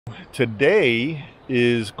Today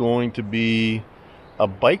is going to be a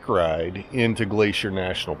bike ride into Glacier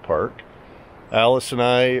National Park. Alice and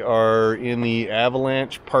I are in the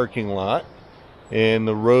Avalanche parking lot, and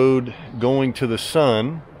the road going to the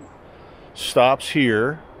sun stops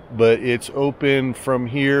here, but it's open from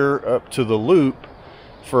here up to the loop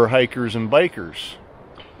for hikers and bikers.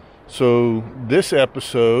 So this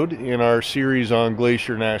episode in our series on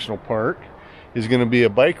Glacier National Park is going to be a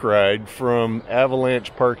bike ride from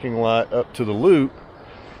Avalanche parking lot up to the loop.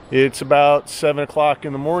 It's about 7 o'clock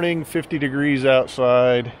in the morning, 50 degrees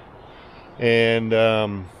outside, and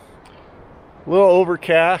a little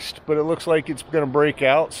overcast, but it looks like it's going to break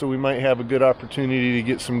out, so we might have a good opportunity to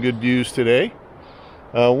get some good views today.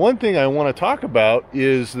 One thing I want to talk about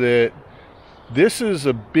is that this is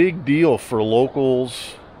a big deal for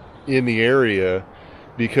locals in the area,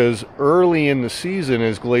 because early in the season,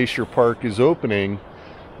 as Glacier Park is opening,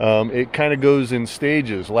 it kind of goes in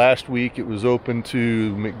stages. Last week it was open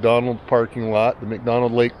to McDonald parking lot, the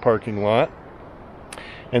McDonald Lake parking lot,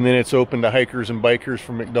 and then it's open to hikers and bikers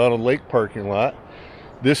from McDonald Lake parking lot.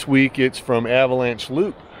 This week it's from Avalanche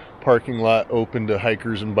Loop parking lot open to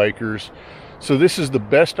hikers and bikers. So this is the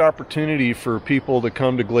best opportunity for people to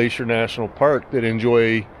come to Glacier National Park that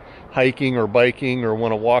enjoy hiking or biking or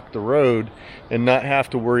want to walk the road and not have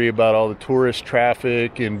to worry about all the tourist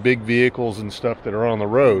traffic and big vehicles and stuff that are on the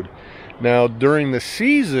road. Now, during the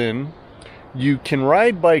season, you can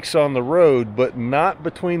ride bikes on the road, but not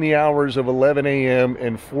between the hours of 11 a.m.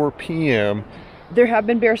 and 4 p.m. There have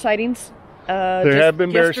been bear sightings.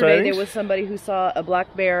 Yesterday there was somebody who saw a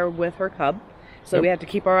black bear with her cub. So we have to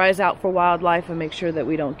keep our eyes out for wildlife and make sure that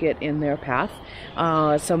we don't get in their path.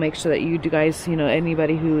 So make sure that you guys,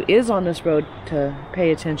 anybody who is on this road, to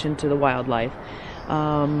pay attention to the wildlife.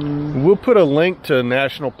 We'll put a link to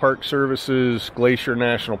National Park Service's Glacier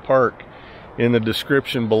National Park in the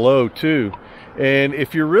description below too. And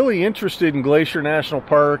if you're really interested in Glacier National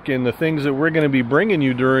Park and the things that we're going to be bringing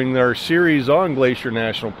you during our series on Glacier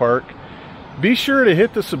National Park, be sure to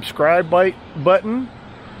hit the subscribe button.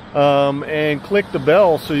 And click the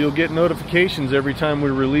bell so you'll get notifications every time we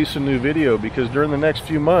release a new video, because during the next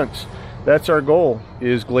few months, that's our goal,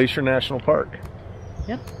 is Glacier National Park.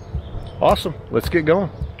 Yep. Awesome. Let's get going.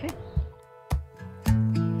 Okay.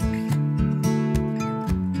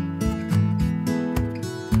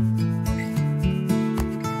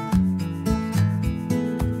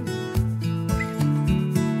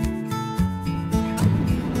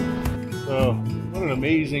 So, what an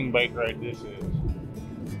amazing bike ride this is.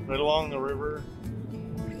 Right along the river,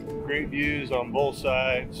 great views on both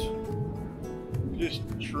sides, just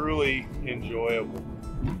truly enjoyable.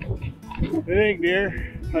 What do you think,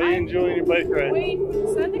 dear? How are you enjoying your bike ride? Waiting for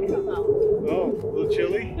the sun to come out. Oh, a little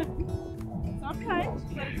chilly? Sometimes,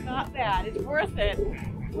 but it's not bad. It's worth it.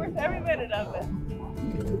 It's worth every minute of it.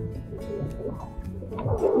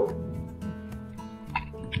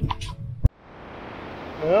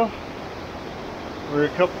 Well, we're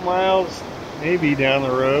a couple miles maybe down the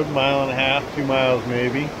road, 1.5 miles, 2 miles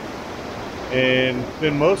maybe, and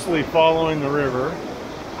been mostly following the river.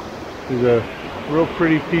 There's a real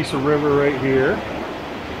pretty piece of river right here.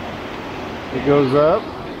 It goes up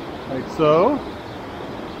like so.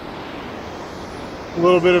 A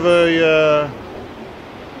little bit of a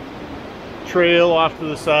trail off to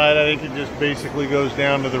the side. I think it just basically goes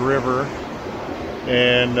down to the river,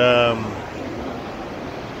 and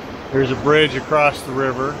there's a bridge across the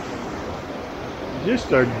river.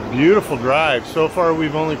 Just a beautiful drive. So far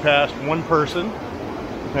we've only passed one person.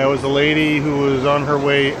 That was a lady who was on her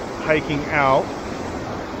way hiking out.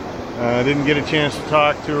 Didn't get a chance to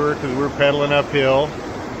talk to her because we're pedaling uphill.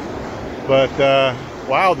 But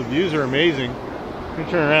wow, the views are amazing. Let me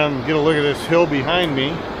turn around and get a look at this hill behind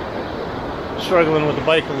me. Struggling with the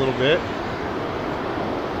bike a little bit.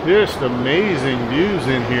 Just amazing views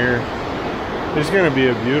in here. It's going to be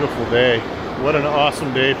a beautiful day. What an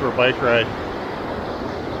awesome day for a bike ride.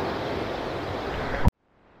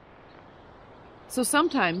 So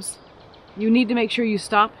sometimes you need to make sure you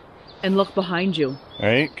stop and look behind you.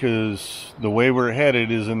 Right, because the way we're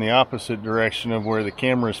headed is in the opposite direction of where the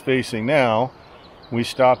camera is facing now. We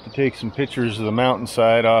stopped to take some pictures of the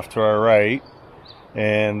mountainside off to our right,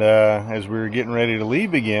 and as we were getting ready to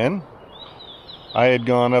leave again, I had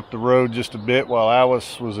gone up the road just a bit while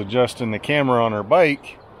Alice was adjusting the camera on her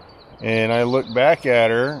bike, and I looked back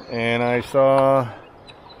at her and I saw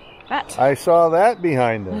that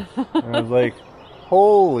behind us. And I was like,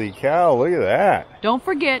 holy cow, look at that. Don't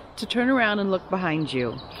forget to turn around and look behind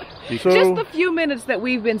you. So, just the few minutes that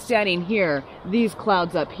we've been standing here, these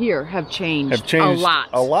clouds up here have changed a lot.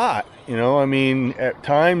 A lot. You know, I mean, at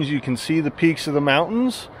times you can see the peaks of the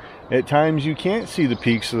mountains. At times you can't see the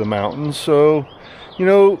peaks of the mountains. So, you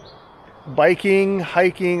know, biking,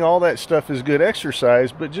 hiking, all that stuff is good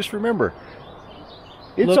exercise. But just remember,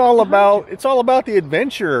 it's all about the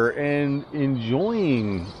adventure and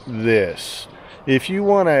enjoying this. If you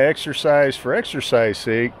want to exercise for exercise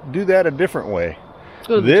sake, do that a different way.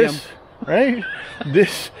 Go to the gym. Right?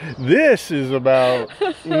 This is about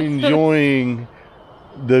enjoying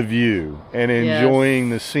the view and enjoying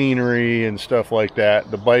the scenery and stuff like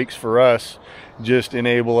that. The bikes for us just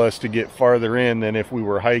enable us to get farther in than if we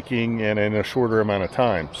were hiking and in a shorter amount of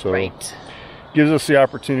time. So gives us the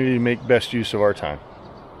opportunity to make best use of our time.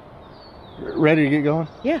 Ready to get going?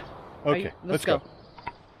 Yeah. Okay, let's go.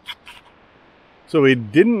 So we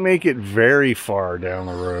didn't make it very far down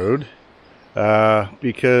the road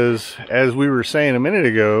because, as we were saying a minute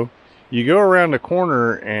ago, you go around the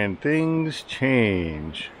corner and things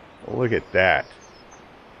change. Look at that.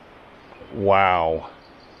 Wow.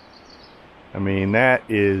 I mean, that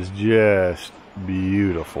is just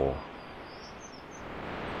beautiful.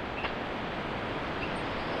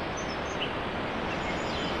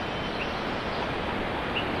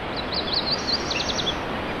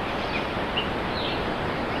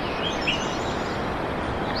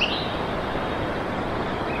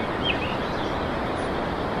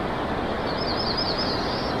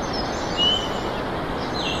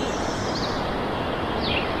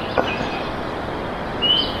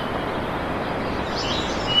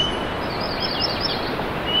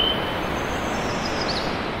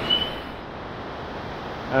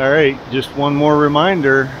 All right, just one more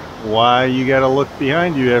reminder why you got to look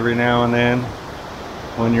behind you every now and then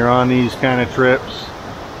when you're on these kind of trips.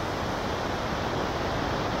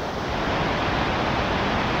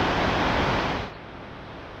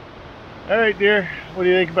 All right, dear, what do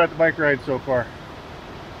you think about the bike ride so far?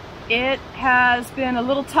 It has been a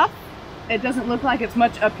little tough. It doesn't look like it's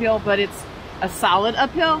much uphill, but it's a solid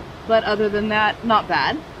uphill. But other than that, not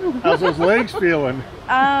bad. How's those legs feeling?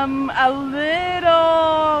 A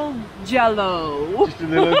little jello. Just a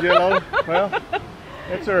little jello? Well,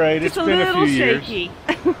 that's all right. Just it's been a few shaky. years.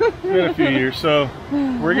 It's been a few years. So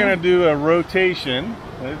we're going to do a rotation.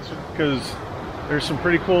 That's because there's some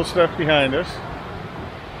pretty cool stuff behind us.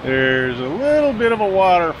 There's a little bit of a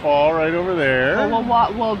waterfall right over there.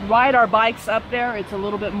 We'll ride our bikes up there. It's a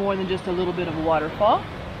little bit more than just a little bit of a waterfall.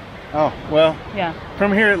 Oh, well, yeah.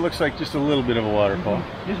 From here it looks like just a little bit of a waterfall.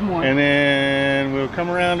 There's more. And then we'll come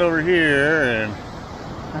around over here and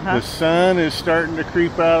the sun is starting to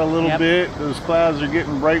creep out a little bit. Those clouds are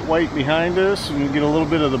getting bright white behind us and we get a little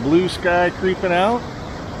bit of the blue sky creeping out.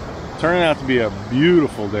 Turning out to be a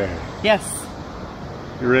beautiful day. Yes.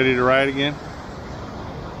 You ready to ride again?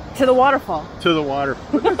 To the waterfall. To the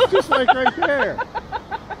waterfall. That's just like right there.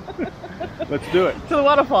 Let's do it. To the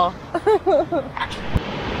waterfall.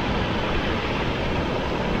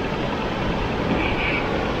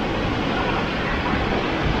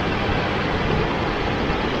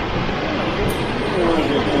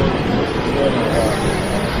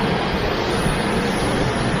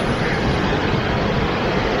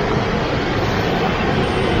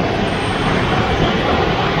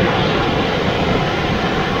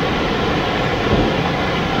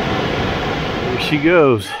 She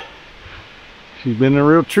goes. She's been a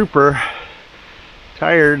real trooper.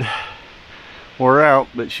 Tired, wore out,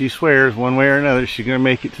 but she swears one way or another she's gonna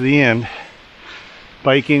make it to the end.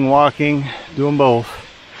 Biking, walking, doing both.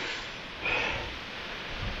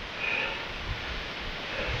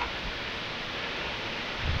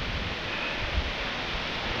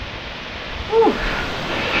 Whew.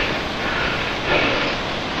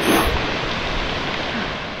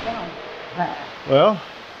 Well,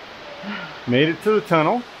 made it to the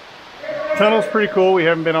tunnel. Tunnel's pretty cool. We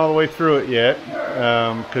haven't been all the way through it yet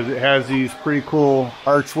because it has these pretty cool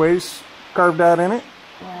archways carved out in it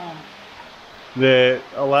that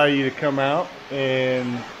allow you to come out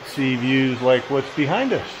and see views like what's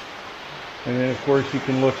behind us. And then of course you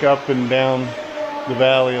can look up and down the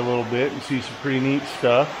valley a little bit and see some pretty neat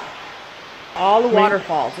stuff. All the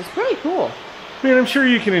waterfalls. It's pretty cool. I mean, I'm sure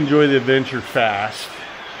you can enjoy the adventure fast.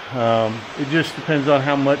 It just depends on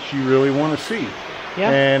how much you really want to see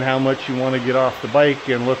and how much you want to get off the bike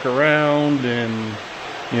and look around. And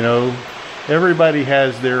you know, everybody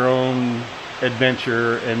has their own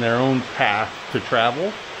adventure and their own path to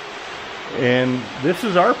travel, and this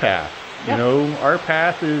is our path. You know, our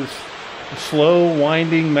path is a slow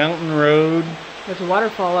winding mountain road. There's a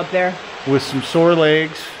waterfall up there with some sore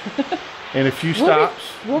legs and a few stops.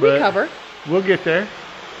 We'll recover. We'll get there,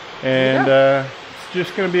 and it's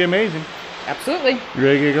just going to be amazing. Absolutely. You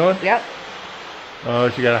ready to get going? Yep. Oh,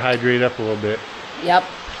 she got to hydrate up a little bit. Yep.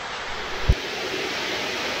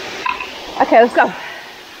 Okay, let's go.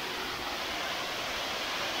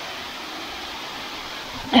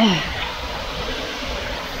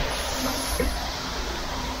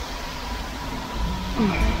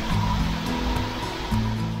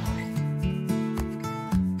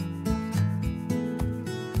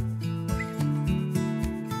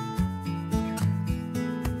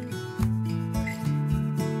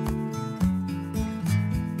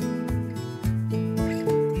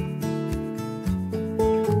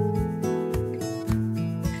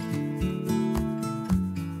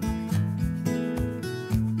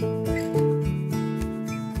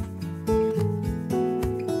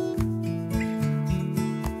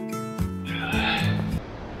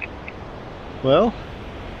 Well,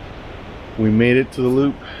 we made it to the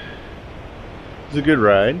loop. It's a good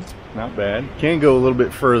ride, not bad. Can go a little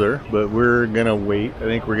bit further, but we're gonna wait. I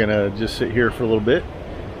think we're gonna just sit here for a little bit,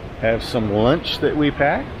 have some lunch that we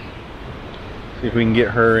packed. See if we can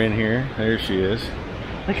get her in here. There she is.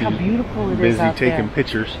 Look how beautiful it is busy out taking there.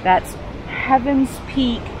 pictures. That's Heaven's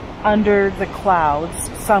Peak under the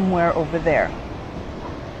clouds somewhere over there.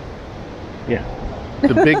 Yeah,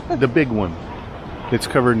 the big one. It's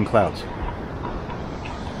covered in clouds.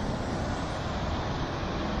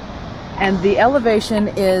 And the elevation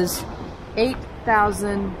is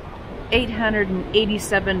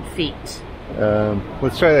 8,887 feet.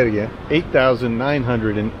 Let's try that again.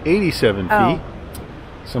 8,987 feet.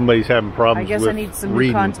 Somebody's having problems with I guess I need some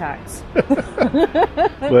reading. new contacts.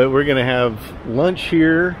 But we're going to have lunch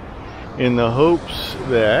here in the hopes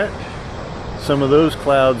that some of those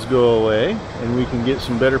clouds go away and we can get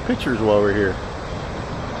some better pictures while we're here.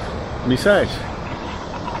 Besides,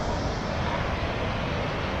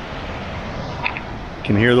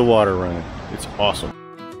 can hear the water running. It's awesome.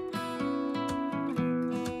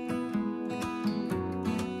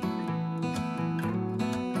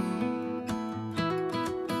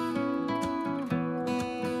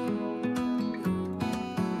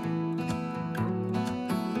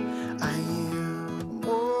 I am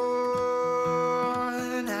worn,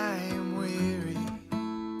 I am weary.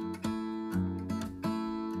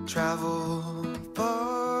 Travel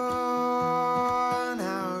far,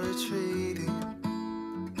 now retreating.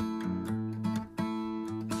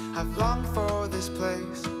 I've longed for this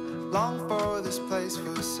place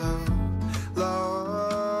for so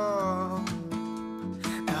long.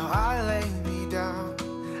 Now I lay me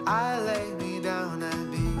down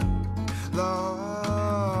and be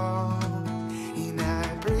long. And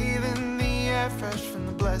I breathe in the air fresh from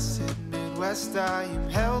the blessed Midwest. I am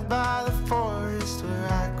held by the forest where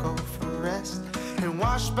I go for rest, and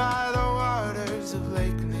washed by the waters of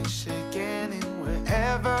Lake Michigan. And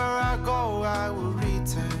wherever I go, I will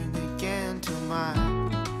return again to my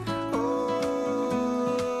home,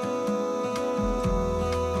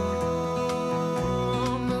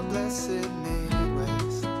 the blessed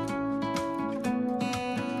Midwest.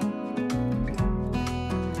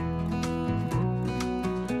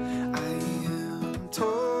 I am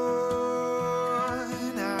torn,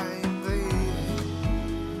 I am bleeding.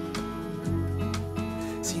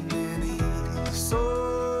 See many souls,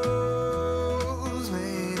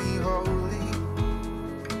 many holy.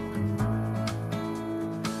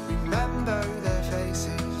 Remember their faces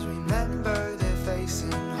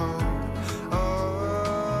in hope.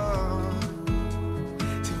 Oh,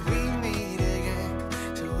 till we meet again,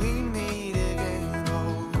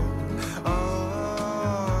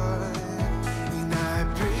 oh. And I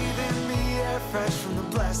breathe in the air fresh from the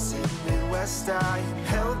blessed Midwest. I am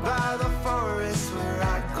held by the forest where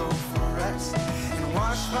I go for rest, and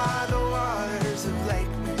washed by the waters of Lake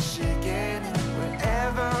Michigan. And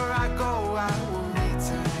wherever I go, I will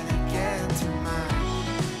return again to my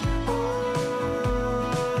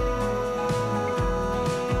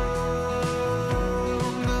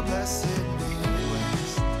home, the blessed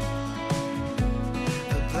Midwest,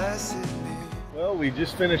 the blessed Midwest. Well, we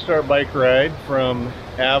just finished our bike ride from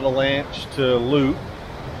Avalanche to Loop.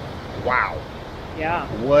 Wow. Yeah.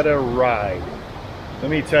 What a ride. Let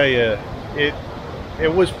me tell you, it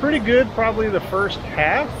was pretty good probably the first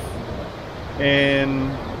half, and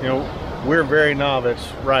you know, we're very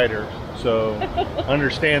novice riders, so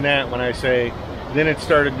understand that when I say then it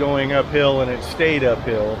started going uphill and it stayed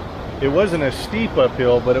uphill. It wasn't a steep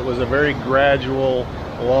uphill, but it was a very gradual,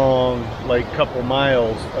 long, like couple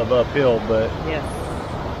miles of uphill, but Yes.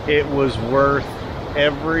 it was worth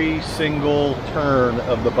every single turn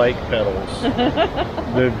of the bike pedals.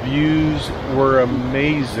 The views were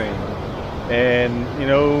amazing, and you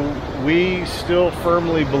know, we still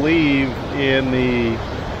firmly believe in the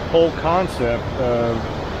whole concept of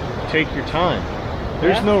take your time.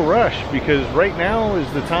 There's no rush, because right now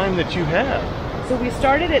is the time that you have. So we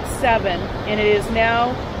started at 7, and it is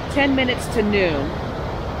now 10 minutes to noon.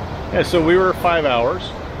 Yeah, so we were 5 hours.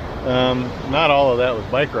 Not all of that was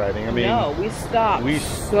bike riding. I mean, no, we stopped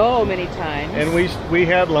so many times. And we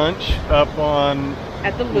had lunch up on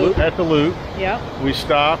at the loop. Yep. We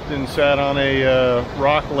stopped and sat on a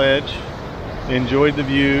rock ledge, enjoyed the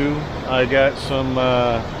view. I got some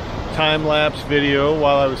time-lapse video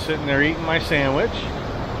while I was sitting there eating my sandwich.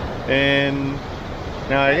 And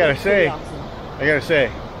now I gotta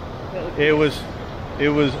say, it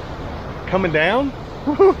was coming down.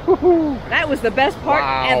 That was the best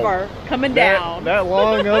part ever, coming down. That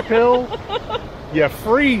long uphill, you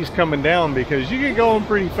freeze coming down because you get going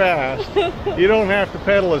pretty fast. You don't have to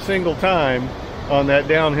pedal a single time on that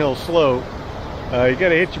downhill slope. You got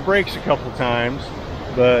to hit your brakes a couple times,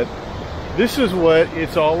 but this is what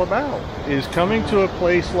it's all about, is coming to a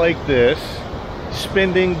place like this,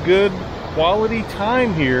 spending good quality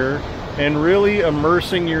time here, and really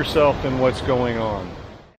immersing yourself in what's going on.